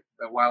Spirit,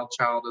 the wild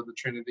child of the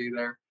Trinity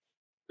there,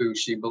 who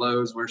she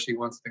blows where she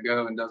wants to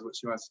go and does what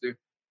she wants to do.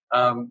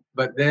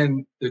 But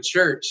then the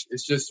church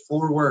is just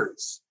 4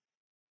 words.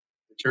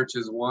 The church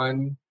is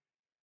one,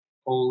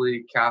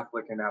 holy,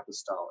 Catholic, and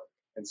apostolic.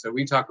 And so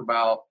we talk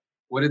about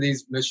what do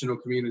these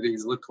missional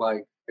communities look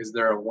like? Is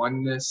there a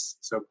oneness?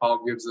 So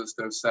Paul gives us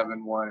those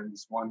 7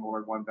 ones: one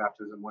Lord, one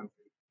baptism, one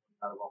faith,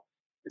 one all.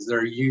 Is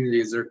there a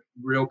unity? Is there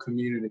real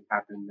community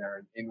happening there,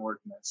 an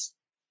inwardness?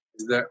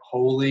 Is that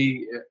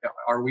holy?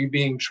 Are we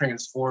being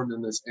transformed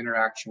in this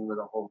interaction with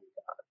a holy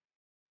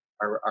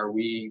God? Are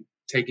we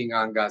taking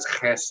on God's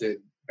chesed,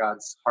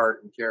 God's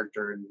heart and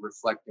character, and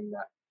reflecting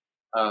that?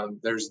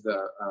 There's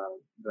the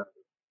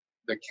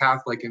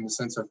Catholic in the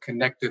sense of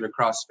connected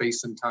across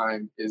space and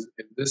time. Is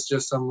this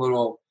just some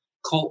little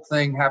cult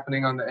thing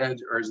happening on the edge,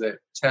 or is it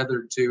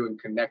tethered to and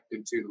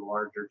connected to the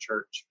larger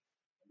church,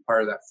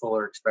 part of that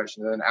fuller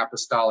expression? And then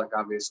apostolic,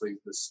 obviously, is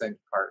the sent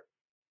part.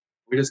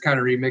 We just kind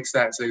of remix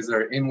that and say, is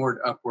there an inward,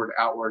 upward,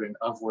 outward, and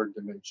upward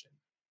dimension?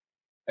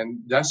 And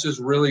that's just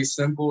really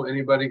simple.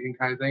 Anybody can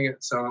kind of think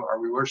it. So are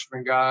we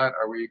worshiping God?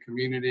 Are we a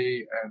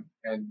community?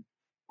 And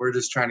we're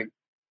just trying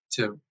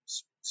to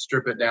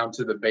strip it down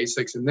to the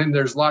basics. And then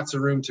there's lots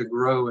of room to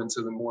grow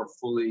into the more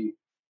fully,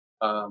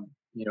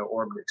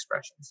 orbed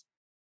expressions.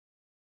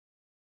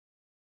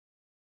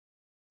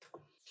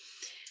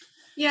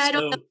 Yeah, I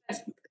don't know.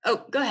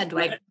 Oh, go ahead,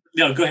 Dwight.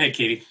 No, go ahead,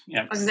 Katie.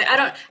 Yeah.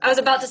 I was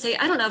about to say,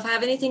 I don't know if I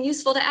have anything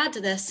useful to add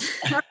to this,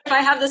 or if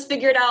I have this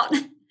figured out.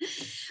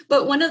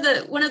 But one of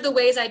the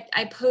ways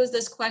I pose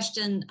this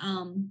question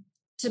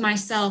to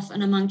myself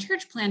and among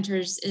church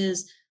planters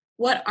is,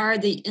 what are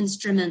the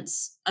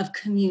instruments of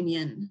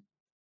communion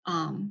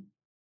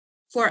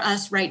for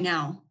us right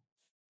now?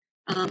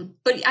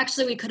 But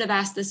actually, we could have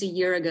asked this a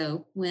year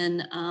ago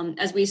when,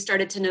 as we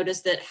started to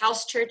notice that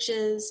house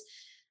churches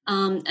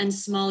and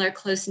smaller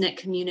close-knit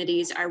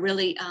communities are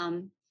really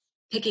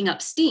picking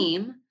up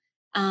steam.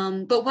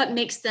 But what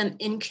makes them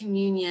in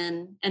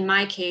communion, in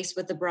my case,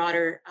 with the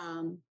broader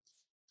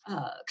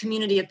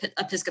community of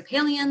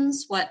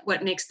Episcopalians,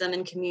 what makes them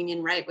in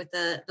communion, right, with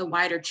the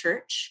wider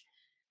church?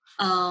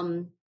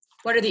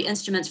 What are the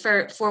instruments?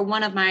 For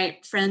one of my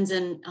friends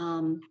in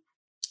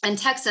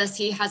Texas,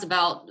 he has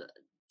about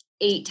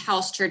 8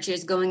 house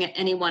churches going at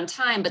any one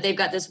time, but they've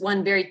got this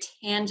one very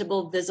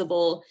tangible,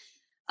 visible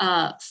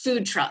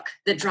food truck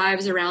that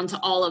drives around to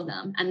all of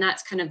them, and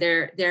that's kind of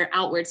their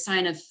outward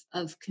sign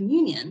of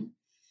communion.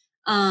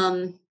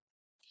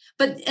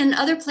 But in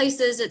other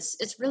places,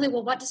 it's really,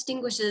 well, what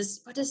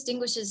distinguishes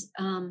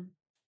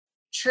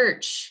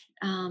church?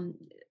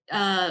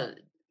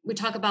 We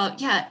talk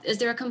about, is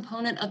there a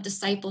component of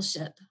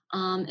discipleship?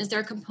 Is there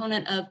a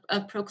component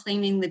of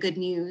proclaiming the good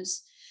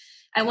news?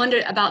 I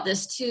wondered about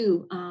this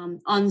too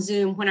on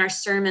Zoom when our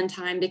sermon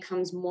time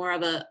becomes more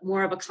of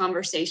a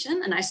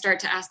conversation, and I start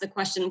to ask the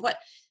question: what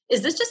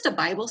is this, just a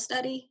Bible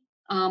study,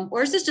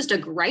 or is this just a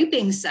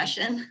griping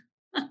session?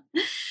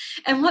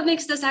 And what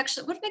makes this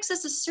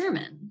a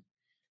sermon?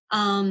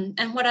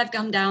 And what I've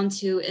come down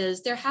to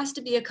is there has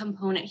to be a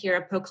component here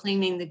of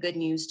proclaiming the good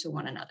news to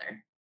one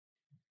another,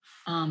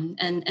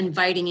 and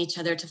inviting each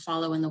other to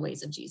follow in the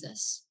ways of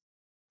Jesus.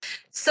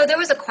 So there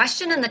was a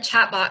question in the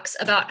chat box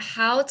about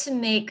how to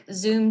make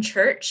Zoom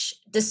church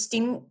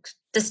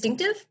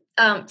distinctive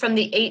from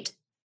the 8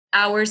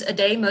 hours a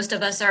day most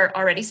of us are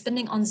already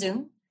spending on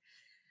Zoom.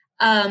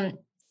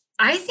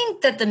 I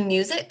think that the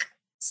music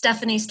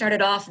Stephanie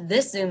started off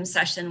this Zoom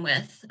session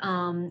with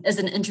is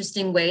an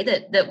interesting way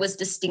that was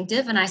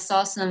distinctive, and I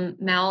saw some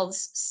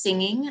mouths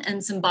singing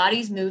and some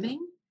bodies moving.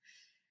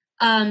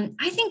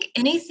 I think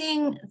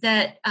anything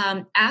that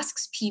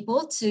asks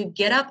people to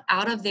get up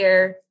out of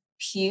their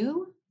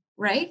pew,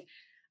 right?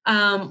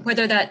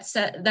 Whether that's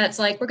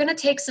like, we're going to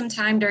take some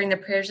time during the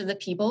prayers of the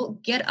people,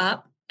 get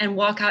up and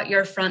walk out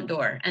your front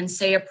door and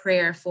say a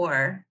prayer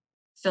for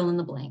fill in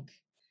the blank.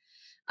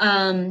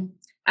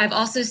 I've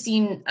also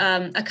seen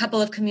a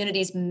couple of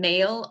communities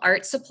mail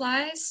art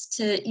supplies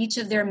to each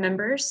of their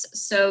members.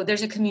 So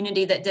there's a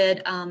community that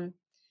did,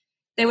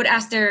 they would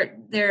ask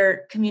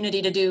their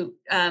community to do,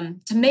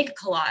 to make a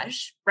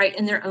collage, right,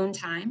 in their own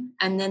time.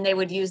 And then they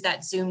would use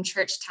that Zoom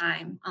church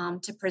time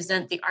to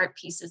present the art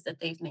pieces that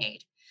they've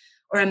made.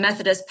 Or a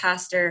Methodist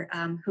pastor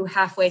who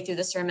halfway through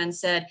the sermon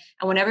said,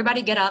 I want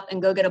everybody to get up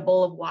and go get a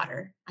bowl of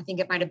water. I think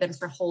it might have been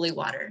for holy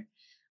water.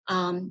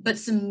 But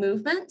some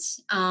movement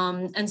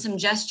and some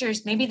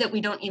gestures, maybe that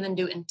we don't even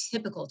do in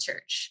typical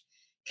church,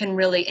 can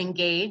really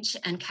engage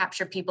and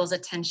capture people's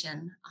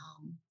attention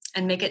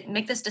and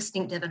make this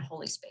distinctive and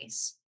holy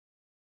space.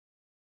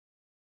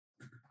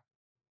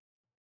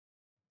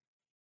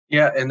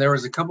 Yeah, and there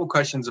was a couple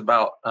questions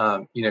about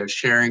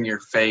sharing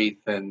your faith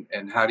and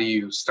how do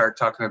you start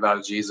talking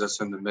about Jesus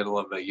in the middle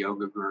of a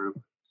yoga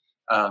group.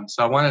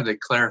 So I wanted to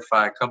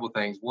clarify a couple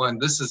things. One,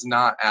 this is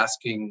not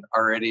asking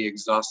already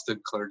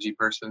exhausted clergy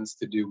persons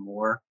to do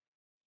more.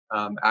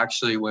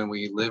 Actually, when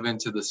we live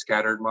into the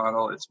scattered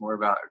model, it's more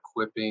about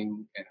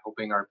equipping and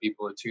helping our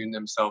people attune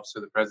themselves to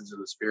the presence of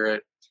the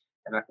Spirit.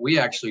 And we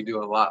actually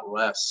do a lot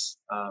less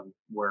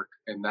work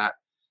in that,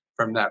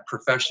 from that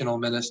professional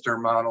minister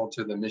model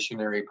to the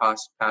missionary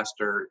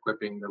pastor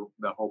equipping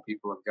the whole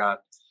people of God.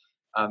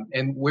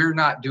 And we're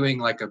not doing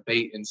like a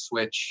bait and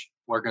switch.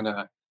 We're going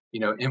to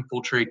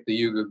infiltrate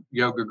the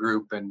yoga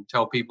group and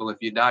tell people, if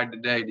you died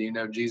today, do you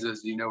know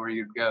Jesus? Do you know where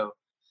you'd go?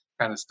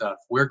 Kind of stuff.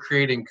 We're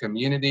creating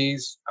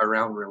communities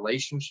around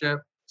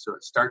relationship. So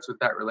it starts with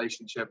that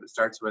relationship. It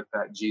starts with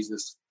that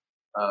Jesus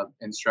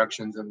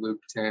instructions in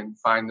Luke 10,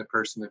 find the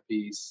person of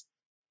peace,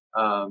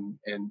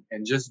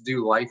 and just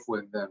do life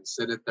with them,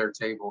 sit at their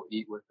table,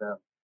 eat with them.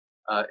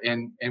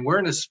 And we're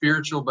in a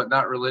spiritual but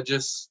not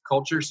religious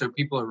culture, so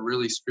people are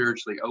really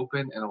spiritually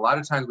open. And a lot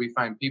of times we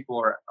find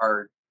people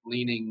are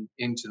leaning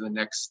into the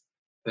next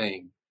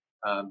thing,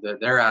 that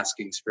they're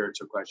asking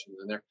spiritual questions.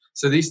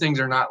 So these things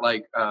are not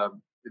like,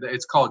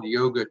 it's called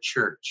yoga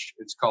church.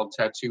 It's called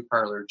tattoo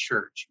parlor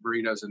church,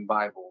 burritos and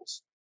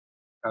Bibles.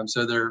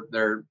 So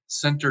they're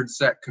centered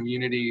set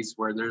communities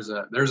where there's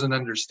an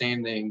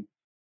understanding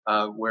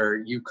where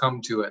you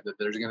come to it that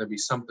there's going to be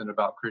something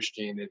about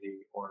Christianity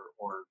or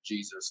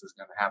Jesus is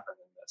going to happen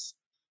in this.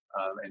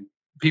 And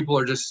people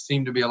are just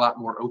seem to be a lot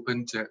more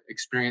open to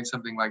experience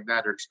something like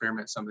that or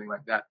experiment something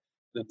like that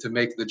than to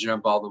make the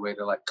jump all the way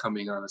to like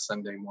coming on a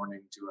Sunday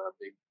morning to a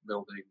big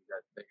building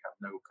that they have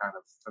no kind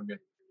of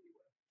familiarity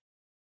with.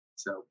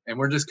 So, and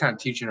we're just kind of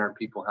teaching our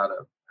people how to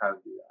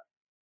do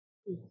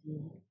that.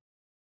 Mm-hmm.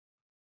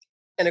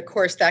 And of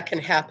course, that can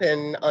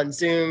happen on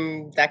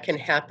Zoom. That can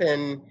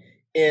happen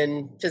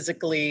in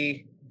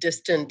physically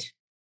distant,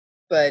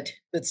 but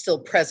still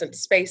present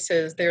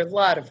spaces. There are a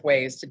lot of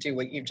ways to do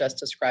what you've just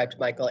described,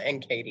 Michael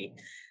and Katie.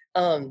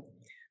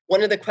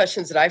 One of the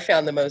questions that I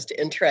found the most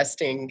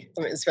interesting,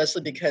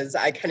 especially because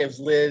I kind of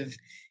live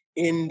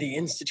in the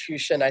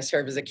institution, I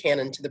serve as a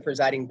canon to the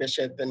presiding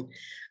bishop, and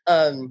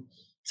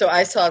so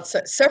I saw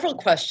several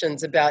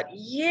questions about,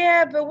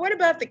 but what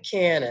about the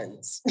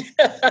canons?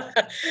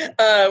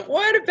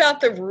 What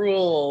about the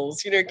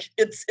rules?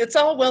 It's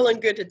all well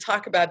and good to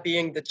talk about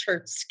being the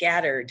church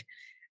scattered,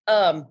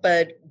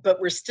 but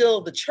we're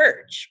still the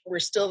church. We're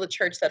still the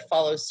church that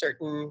follows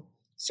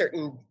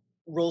certain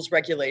rules,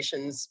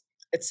 regulations,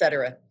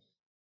 etc.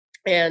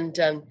 And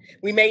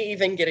we may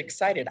even get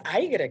excited.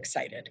 I get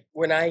excited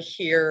when I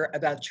hear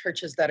about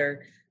churches that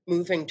are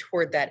moving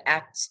toward that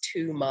Acts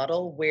 2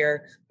 model,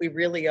 where we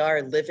really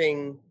are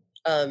living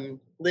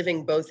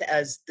both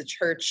as the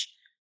church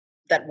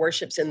that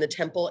worships in the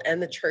temple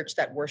and the church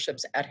that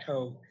worships at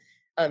home.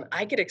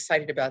 I get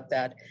excited about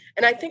that.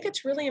 And I think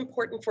it's really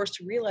important for us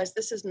to realize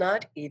this is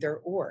not either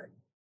or.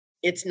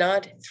 It's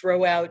not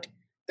throw out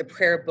the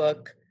prayer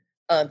book,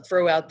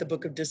 throw out the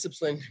book of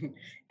discipline.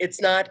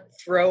 It's not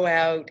throw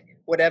out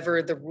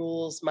whatever the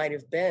rules might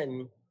have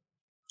been.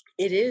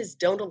 It is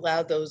don't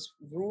allow those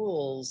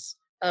rules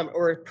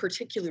or a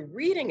particular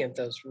reading of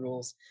those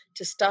rules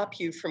to stop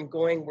you from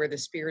going where the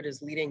Spirit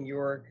is leading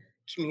your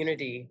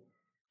community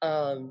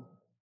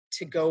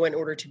to go in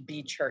order to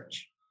be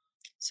church.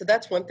 So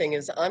that's one thing,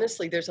 is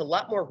honestly, there's a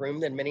lot more room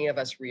than many of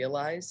us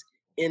realize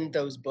in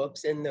those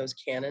books, in those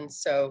canons.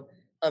 So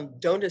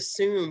don't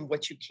assume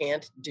what you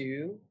can't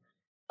do.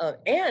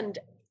 And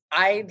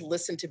I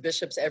listen to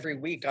bishops every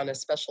week on a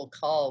special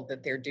call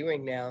that they're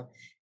doing now.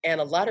 And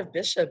a lot of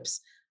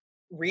bishops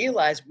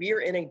realize we are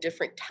in a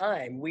different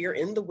time. We are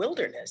in the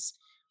wilderness,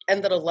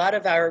 and that a lot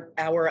of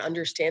our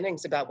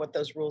understandings about what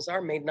those rules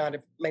are may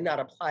not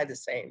apply the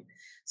same.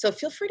 So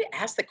feel free to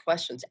ask the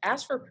questions,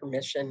 ask for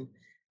permission,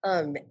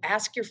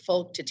 ask your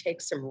folk to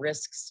take some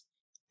risks.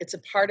 It's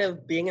a part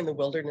of being in the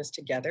wilderness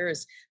together,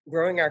 is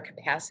growing our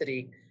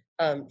capacity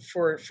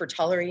for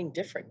tolerating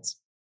difference.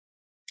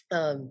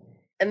 And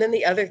then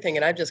the other thing,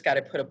 and I've just got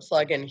to put a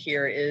plug in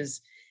here,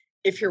 is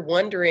if you're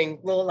wondering,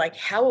 well, like,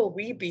 how will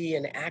we be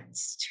in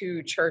Acts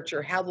 2 church,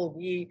 or how will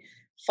we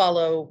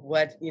follow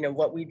what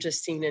we've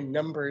just seen in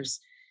Numbers,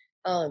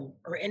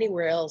 or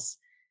anywhere else?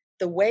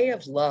 The way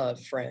of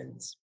love,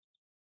 friends,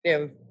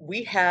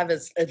 we have,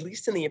 as at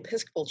least in the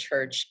Episcopal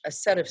Church, a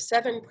set of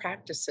 7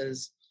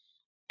 practices.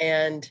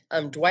 And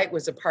Dwight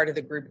was a part of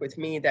the group with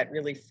me that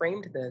really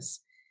framed this.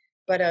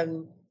 But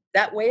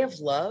that way of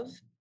love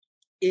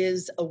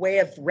is a way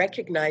of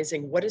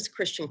recognizing what is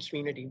Christian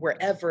community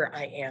wherever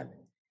I am.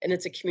 And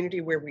it's a community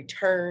where we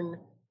turn,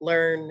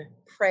 learn,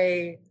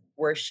 pray,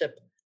 worship,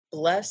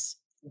 bless,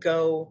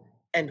 go,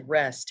 and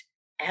rest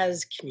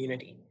as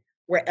community.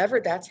 Wherever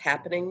that's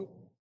happening,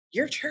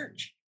 your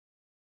church.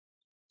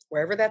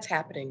 Wherever that's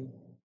happening,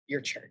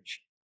 your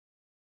church.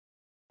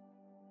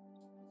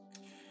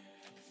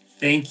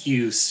 Thank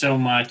you so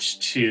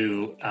much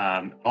to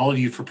all of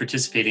you for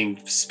participating,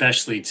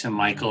 especially to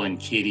Michael and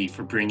Katie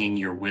for bringing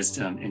your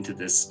wisdom into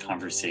this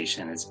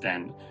conversation. It's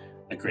been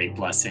a great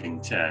blessing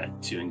to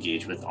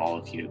engage with all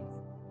of you.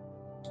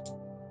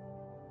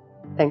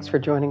 Thanks for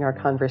joining our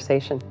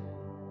conversation.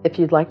 If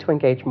you'd like to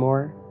engage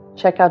more,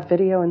 check out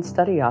video and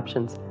study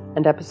options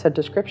and episode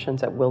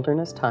descriptions at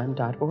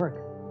wildernesstime.org.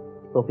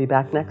 We'll be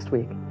back next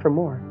week for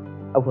more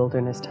A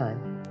Wilderness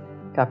Time.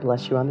 God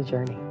bless you on the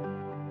journey.